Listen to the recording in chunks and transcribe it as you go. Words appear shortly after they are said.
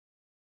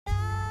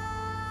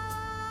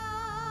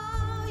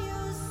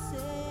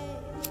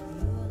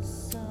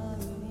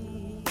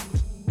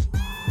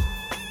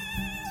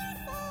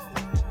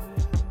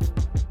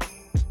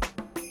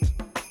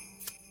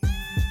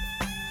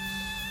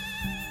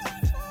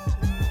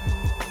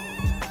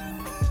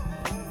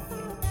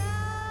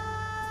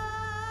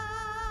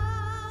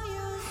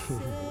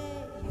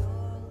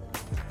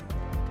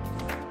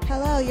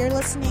You're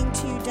listening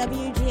to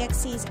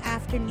WGXC's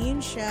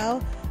afternoon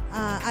show.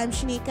 I'm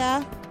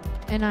Shanika.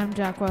 And I'm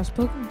Jack Ross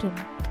Pilkington.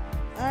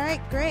 All right,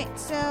 great.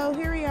 So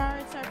here we are.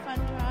 It's our fun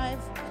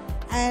drive.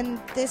 And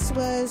this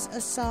was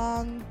a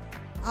song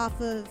off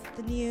of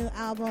the new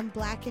album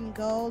Black and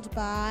Gold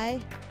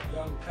by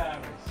Young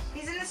Paris.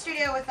 He's in the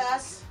studio with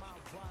us.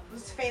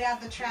 Let's fade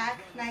out the track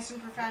nice and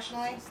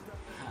professionally.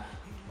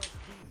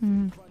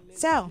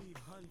 So,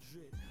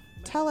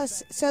 tell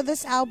us, so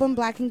this album,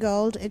 Black and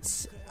Gold,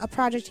 it's a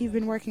project you've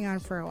been working on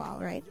for a while,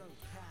 right?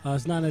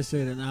 It's not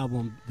necessarily an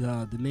album.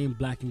 The name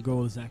Black and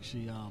Gold is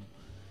actually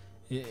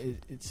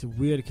it's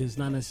weird because it's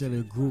not necessarily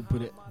a group,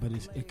 but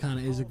it kind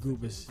of is a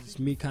group. It's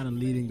me kind of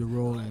leading the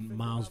role, and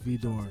Miles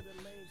Vidor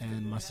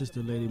and my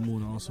sister Lady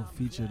Moon are also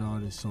featured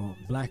artists. So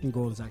Black and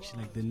Gold is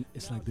actually like the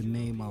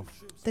name of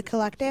the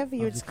collective.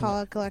 You would just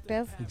call it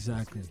collective.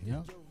 Exactly.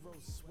 Yeah.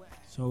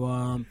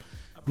 So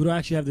we don't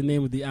actually have the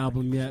name of the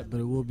album yet, but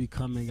it will be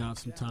coming out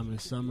sometime in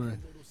the summer.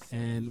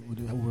 And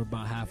we're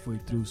about halfway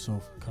through,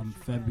 so come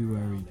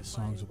February, the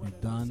songs will be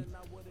done.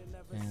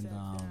 And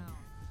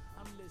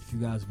if you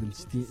guys have been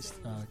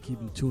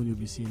keeping tuned, you'll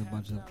be seeing a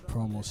bunch of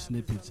promo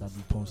snippets I'll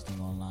be posting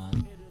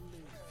online.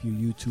 If you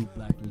YouTube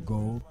Black and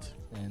Gold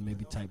and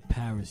maybe type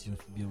Paris, you'll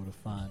be able to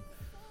find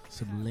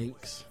some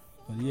links.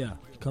 But yeah,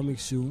 coming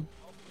soon.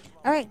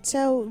 All right,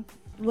 so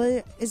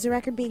is the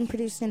record being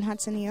produced in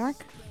Hudson, New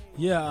York?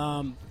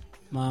 Yeah,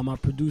 my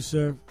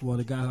producer, well,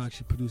 the guy who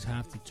actually produced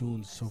half the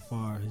tunes so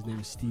far, his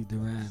name is Steve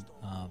Durand,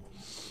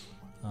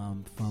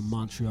 from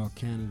Montreal,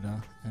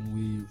 Canada, and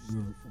we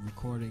were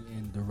recording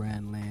in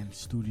Durand Land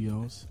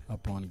Studios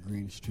up on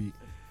Green Street.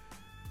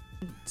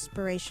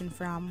 Inspiration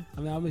from?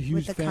 I mean, I'm a huge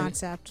with the fan.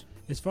 Concept.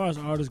 As far as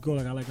artists go,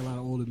 like I like a lot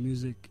of older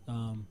music.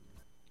 When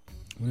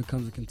it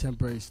comes to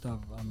contemporary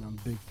stuff, I'm a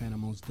big fan of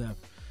Mos Def.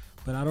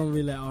 But I don't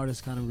really let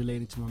artists kind of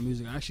relate to my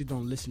music. I actually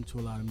don't listen to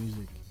a lot of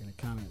music, and it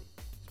kind of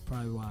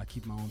probably why I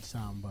keep my own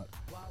sound, but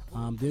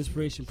the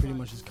inspiration pretty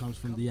much just comes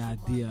from the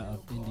idea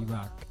of indie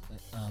rock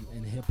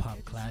and hip-hop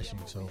clashing,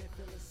 so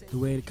the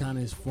way it kind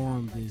of is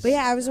formed is... But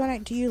yeah, I was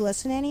wondering, do you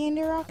listen to any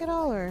indie rock at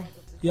all, or...?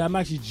 Yeah, I'm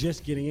actually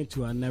just getting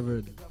into it.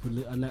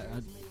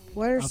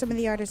 What are some of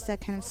the artists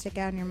that kind of stick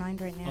out in your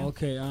mind right now?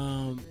 Okay,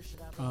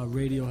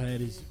 Radiohead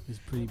is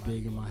pretty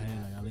big in my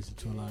head. Like, I listen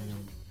to a lot of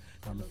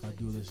them, if I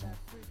do listen.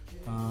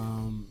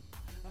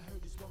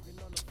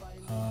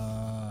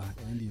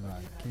 Indie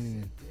rock,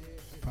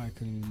 probably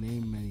couldn't even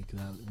name many because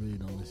I really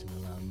don't listen to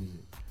a lot of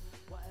music.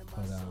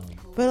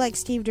 But like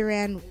Steve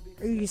Durand,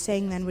 are you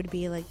saying then would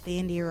be like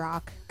the indie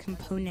rock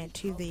component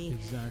to the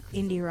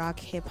indie rock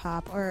hip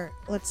hop, or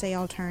let's say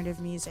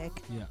alternative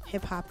music,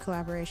 hip hop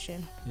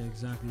collaboration? Yeah,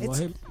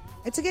 exactly.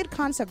 It's a good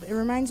concept. It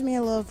reminds me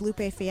a little of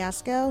Lupe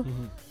Fiasco,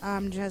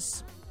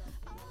 just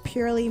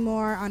purely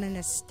more on an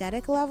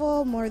aesthetic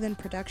level more than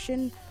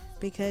production,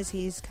 because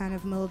he's kind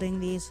of molding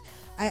these.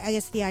 I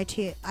guess the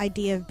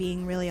idea of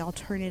being really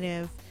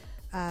alternative.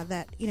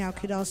 That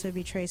could also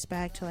be traced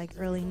back to like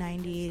early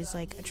 90s,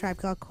 like A Tribe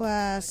Called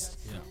Quest,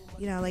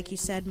 like you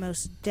said,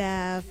 Mos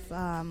Def,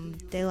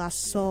 De La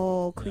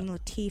Soul, Queen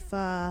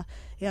Latifah,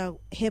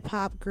 hip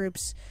hop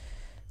groups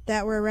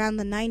that were around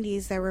the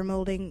 90s that were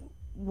molding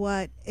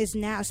what is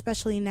now,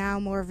 especially now,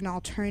 more of an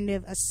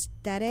alternative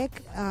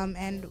aesthetic,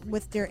 and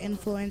with their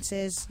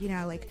influences,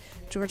 like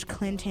George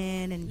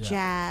Clinton and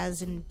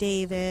jazz and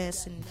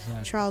Davis and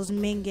Charles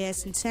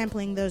Mingus, and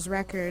sampling those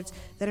records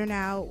that are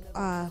now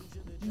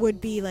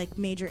would be like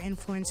major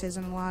influences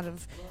on a lot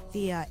of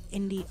the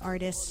indie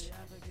artists,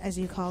 as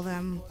you call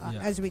them,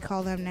 as we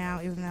call them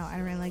now, even though I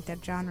don't really like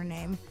that genre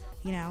name,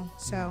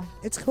 so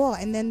it's cool.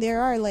 And then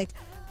there are like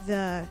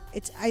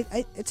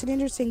it's an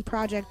interesting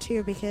project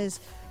too, because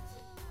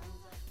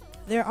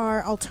there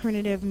are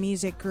alternative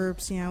music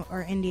groups,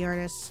 or indie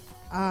artists,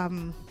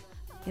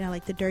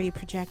 like the Dirty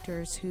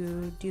Projectors,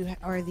 who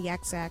or the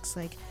XX,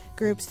 like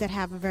groups that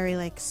have a very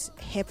like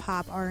hip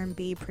hop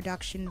R&B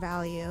production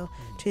value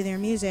to their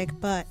music,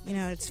 but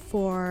it's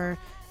for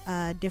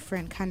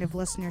different kind of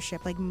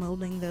listenership, like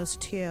molding those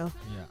two. Yeah.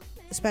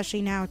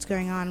 Especially now, it's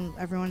going on.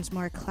 Everyone's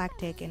more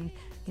eclectic, and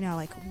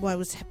like what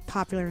was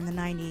popular in the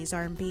 '90s,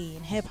 R&B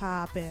and hip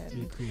hop,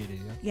 and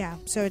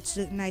so it's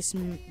a nice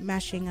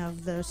meshing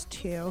of those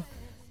two.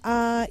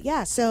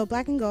 So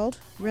Black and Gold,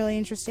 really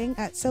interesting.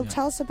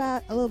 Tell us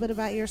a little bit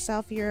about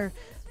yourself. You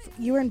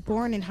weren't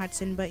born in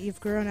Hudson, but you've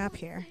grown up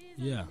here.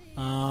 Yeah.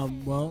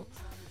 Well,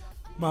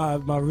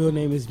 my real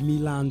name is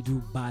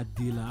Milandu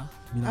Badila.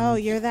 Oh,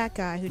 you're that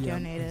guy who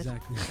donated.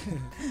 Exactly.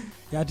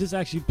 I just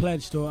actually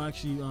pledged. So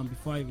actually,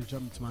 before I even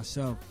jump into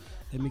myself,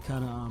 let me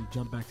kind of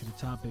jump back to the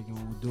topic. And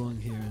what we're doing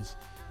here is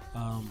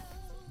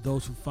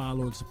those who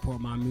follow and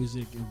support my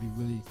music. It would be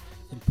really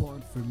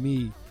important for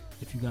me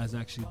if you guys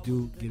actually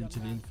do get into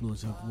the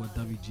influence of what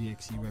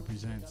WGXC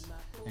represents.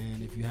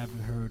 And if you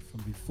haven't heard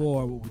from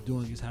before, what we're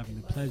doing is having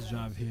the pledge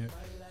drive here.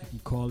 You can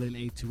call in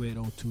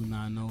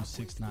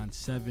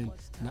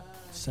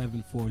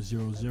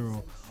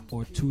 828-0290-697-7400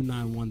 or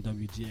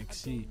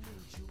 291-WGXC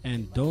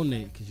and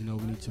donate, because we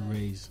need to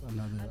raise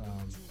another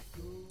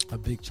a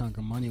big chunk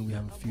of money, and we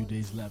have a few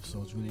days left,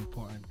 so it's really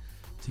important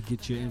to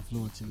get your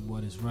influence in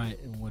what is right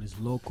and what is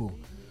local.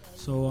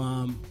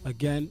 So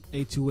again,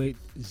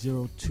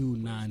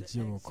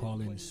 828-0290.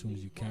 Call in as soon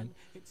as you can.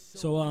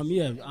 So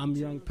yeah, I'm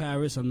Young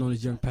Paris. I'm known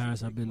as Young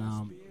Paris. I've been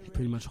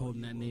pretty much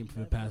holding that name for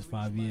the past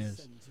 5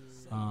 years.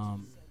 I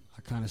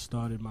kind of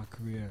started my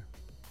career.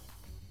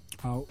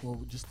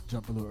 Well, just to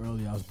jump a little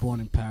earlier, I was born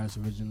in Paris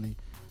originally.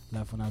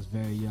 Left when I was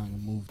very young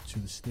and moved to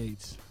the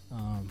States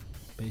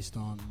based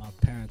on my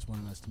parents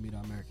wanting us to meet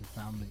our American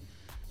family,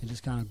 and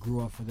just kind of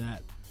grew up for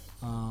that.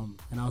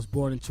 And I was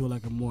born into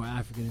like a more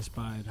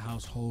African-inspired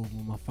household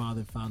where my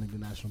father founding the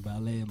National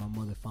Ballet and my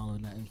mother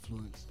following that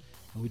influence.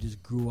 And we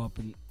just grew up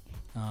in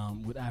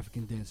with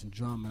African dance and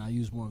drum, and I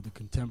used more of the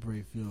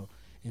contemporary feel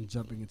in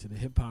jumping into the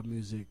hip-hop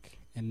music.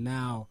 And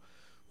now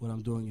what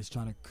I'm doing is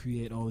trying to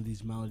create all of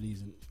these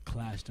melodies and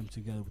clash them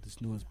together with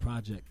this newest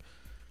project.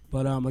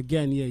 But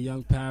again, yeah,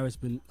 Young Paris,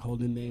 been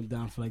holding the name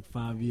down for like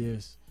 5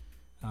 years.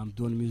 I'm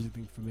doing the music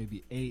thing for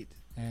maybe 8,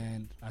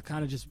 and I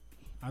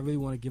really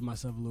want to give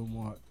myself a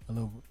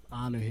little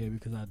honor here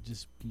because I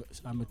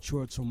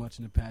matured so much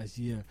in the past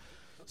year,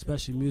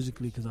 especially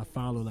musically, because I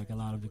follow like a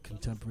lot of the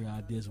contemporary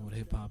ideas of what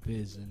hip hop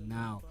is. And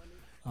now,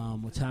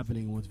 what's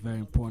happening and what's very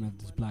important of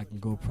this Black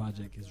and Gold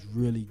project is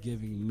really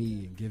giving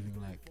me and giving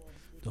like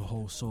the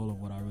whole soul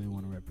of what I really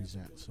want to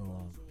represent.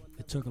 So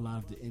it took a lot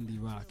of the indie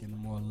rock and the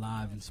more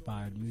live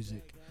inspired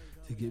music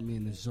to get me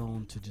in the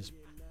zone to just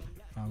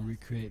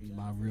recreate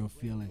my real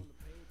feeling.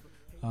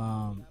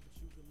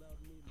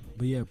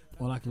 But yeah,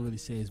 all I can really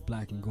say is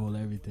Black and Gold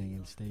everything,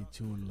 and stay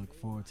tuned and look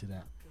forward to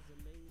that.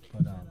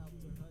 But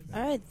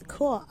all right,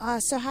 cool.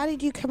 So how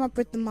did you come up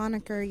with the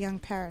moniker Young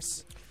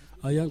Paris?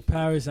 Young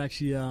Paris,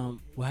 actually,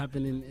 what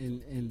happened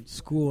in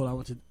school, I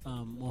went to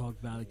Mohawk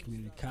Valley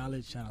Community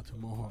College. Shout out to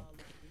Mohawk.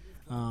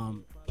 I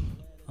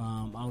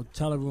would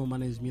tell everyone my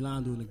name is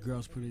Milandu, and the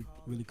girls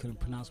really couldn't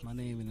pronounce my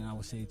name, and then I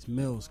would say it's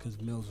Mills,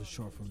 because Mills is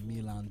short for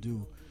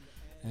Milandu.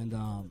 And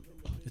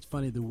it's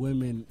funny, the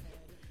women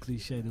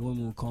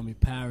would call me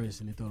Paris,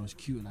 and they thought it was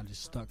cute, and I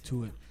just stuck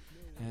to it.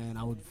 And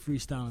I would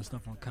freestyle and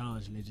stuff on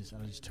college, and I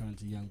just turned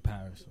to Young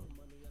Paris. So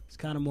it's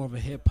kind of more of a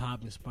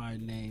hip-hop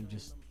inspired name,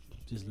 just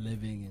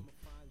living and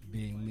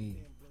being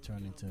me,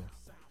 turned into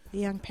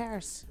Young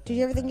Paris. Did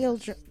you ever think you'll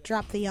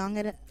drop the young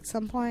at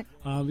some point?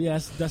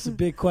 Yes, that's a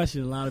big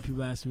question. A lot of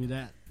people ask me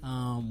that.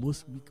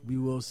 We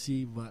will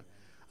see, but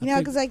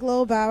because like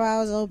Lil Bow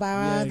Wow is Lil Bow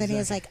Wow, yeah, and then exactly. he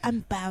was like,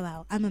 "I'm Bow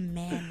Wow. I'm a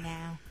man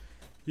now."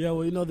 Yeah,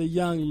 well, the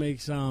young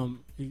makes it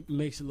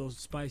makes it a little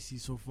spicy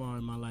so far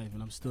in my life,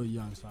 and I'm still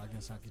young, so I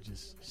guess I could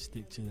just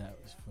stick to that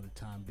for the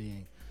time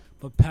being.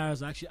 But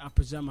Paris, actually, I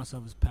present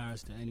myself as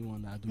Paris to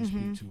anyone that I do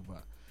speak to,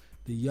 but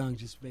the young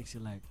just makes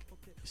it like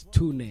it's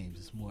 2 names,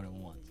 it's more than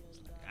one. So it's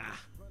like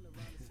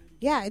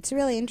Yeah, it's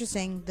really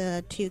interesting,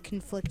 the 2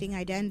 conflicting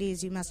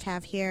identities you must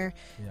have here,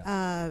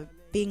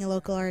 being a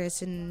local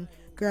artist and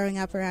growing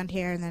up around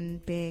here, and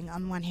then being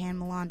on one hand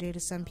Milandu to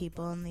some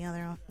people, and the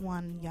other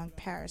one Young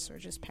Paris, or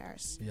just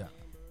Paris. Yeah,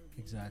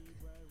 exactly.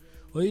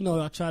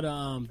 Well, I try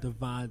to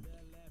divide,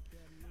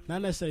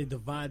 not necessarily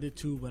divide the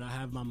 2, but I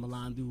have my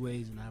Milandu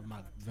ways and I have my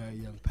very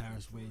Young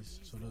Paris ways.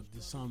 So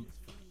there's some,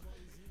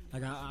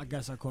 like I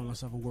guess I call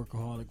myself a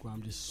workaholic, where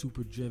I'm just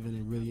super driven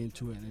and really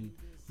into it. And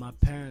my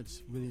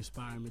parents really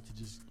inspired me to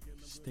just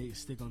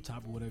stick on top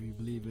of whatever you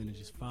believe in and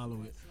just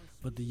follow it.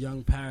 But the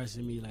Young Paris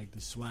in me, like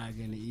the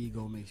swagger and the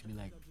ego, makes me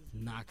like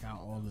knock out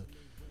all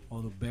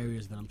the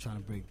barriers that I'm trying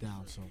to break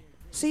down.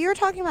 So you were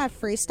talking about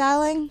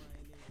freestyling.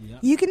 Yeah.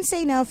 You can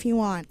say no if you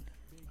want,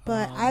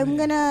 but I'm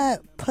gonna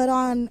put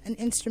on an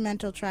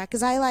instrumental track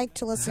because I like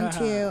to listen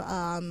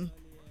to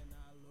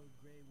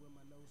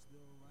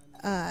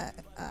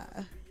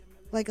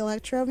like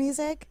electro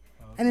music,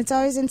 and it's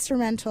always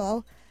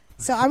instrumental.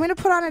 So I'm gonna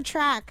put on a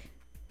track,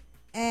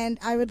 and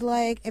I would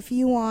like, if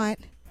you want,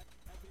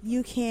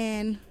 you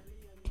can.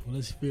 Well,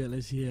 let's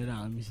hear it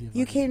out. Let me see if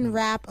you can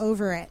rap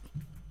over it,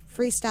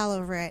 freestyle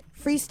over it,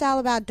 freestyle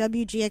about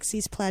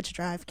WGXC's pledge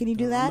drive. Can you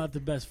do that? I'm not the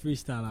best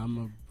freestyler.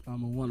 I'm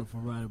a wonderful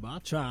writer, but I'll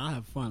try. I'll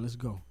have fun. Let's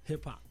go.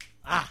 Hip hop.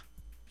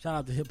 Shout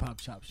out to Hip Hop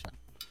Chop Shop.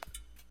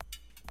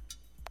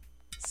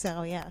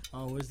 So yeah.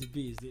 Oh, where's the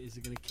beat? Is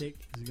it gonna kick?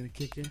 Is it gonna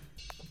kick in?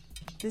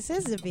 This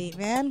is the beat,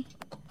 man.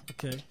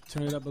 Okay,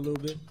 turn it up a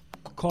little bit.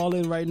 Call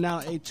in right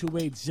now,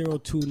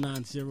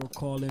 828-0290.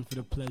 Call in for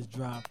the pledge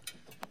drive.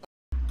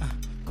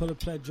 Call the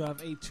pledge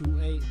drive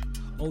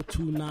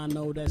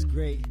 828-0290. That's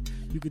great.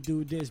 You could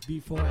do this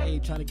before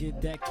 8. Try to get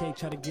that cake.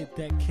 Try to get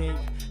that cake.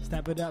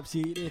 Step it up.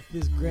 See if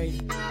it's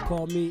great.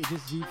 Call me.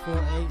 This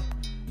G48.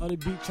 On the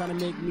beat, trying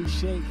to make me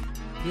shake.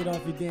 Get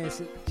off your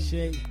dancing.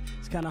 Shake.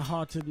 It's kind of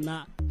hard to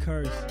not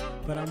curse,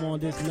 but I'm on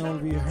this no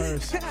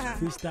rehearse.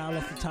 Freestyle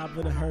off the top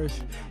of the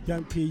hearse.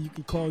 Young P, you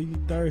can call you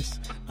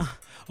thirst.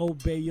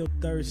 Obey your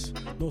thirst.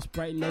 No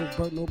Sprite,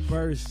 no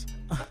burst.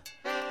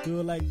 Do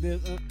it like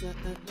this.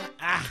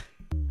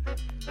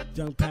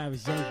 Young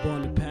Paris, young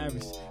born in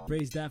Paris.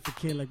 Raised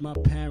African like my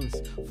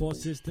parents. Four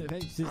sister,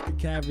 hey, sister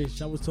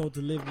carriage. I was told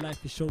to live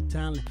life and show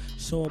talent.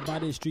 So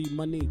about it, street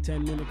money.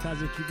 10 in the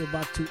closet, keep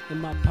about 2 in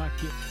my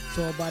pocket.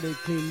 So about it,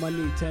 clean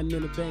money. 10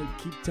 in the bank,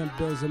 keep 10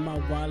 bills in my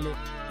wallet.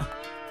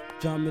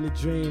 Jump in a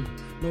dream.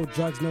 No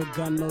drugs, no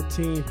gun, no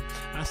team.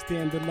 I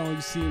stand alone,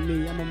 you see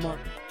me. I'm a mark,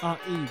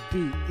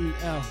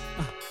 R-E-B-E-L.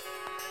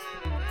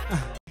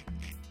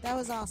 That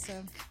was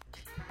awesome.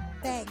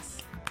 Thanks.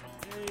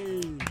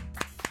 Hey.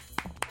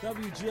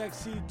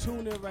 WGXC,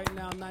 tune in right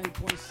now,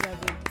 90.7,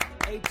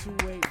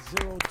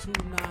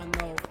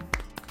 828-0290,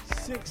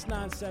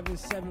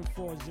 697-7400,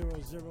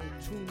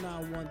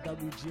 291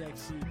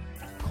 WGXC.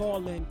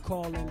 Call in,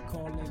 tune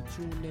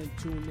in,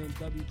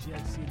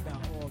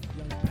 WGXC.org,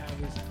 Young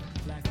Paris,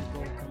 Black and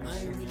Gold coming. I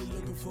ain't really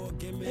looking for a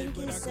gimmick. Thank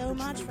you so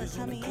much for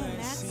coming in.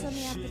 Next on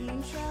the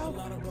afternoon show,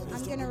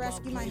 I'm going to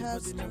rescue my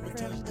host from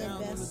the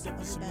abyss of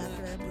the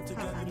bathroom.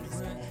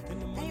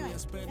 Anyway,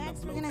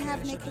 next we're going to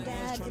have Nick the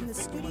Dad in the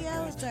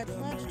studio. It's our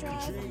pledge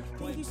drive.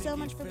 Thank you so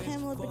much for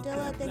Pamela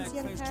Padilla. Thanks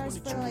Young Paris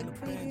for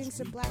previewing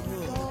some Black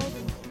and Gold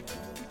and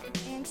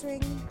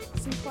answering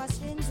some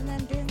questions and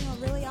then doing a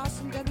really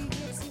awesome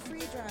WGXC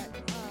freestyle.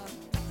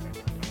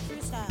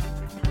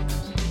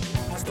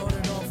 I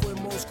started off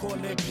with most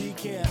call it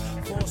pecan.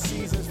 4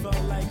 seasons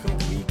felt like a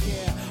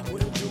weekend.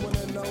 Wouldn't you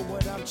wanna know what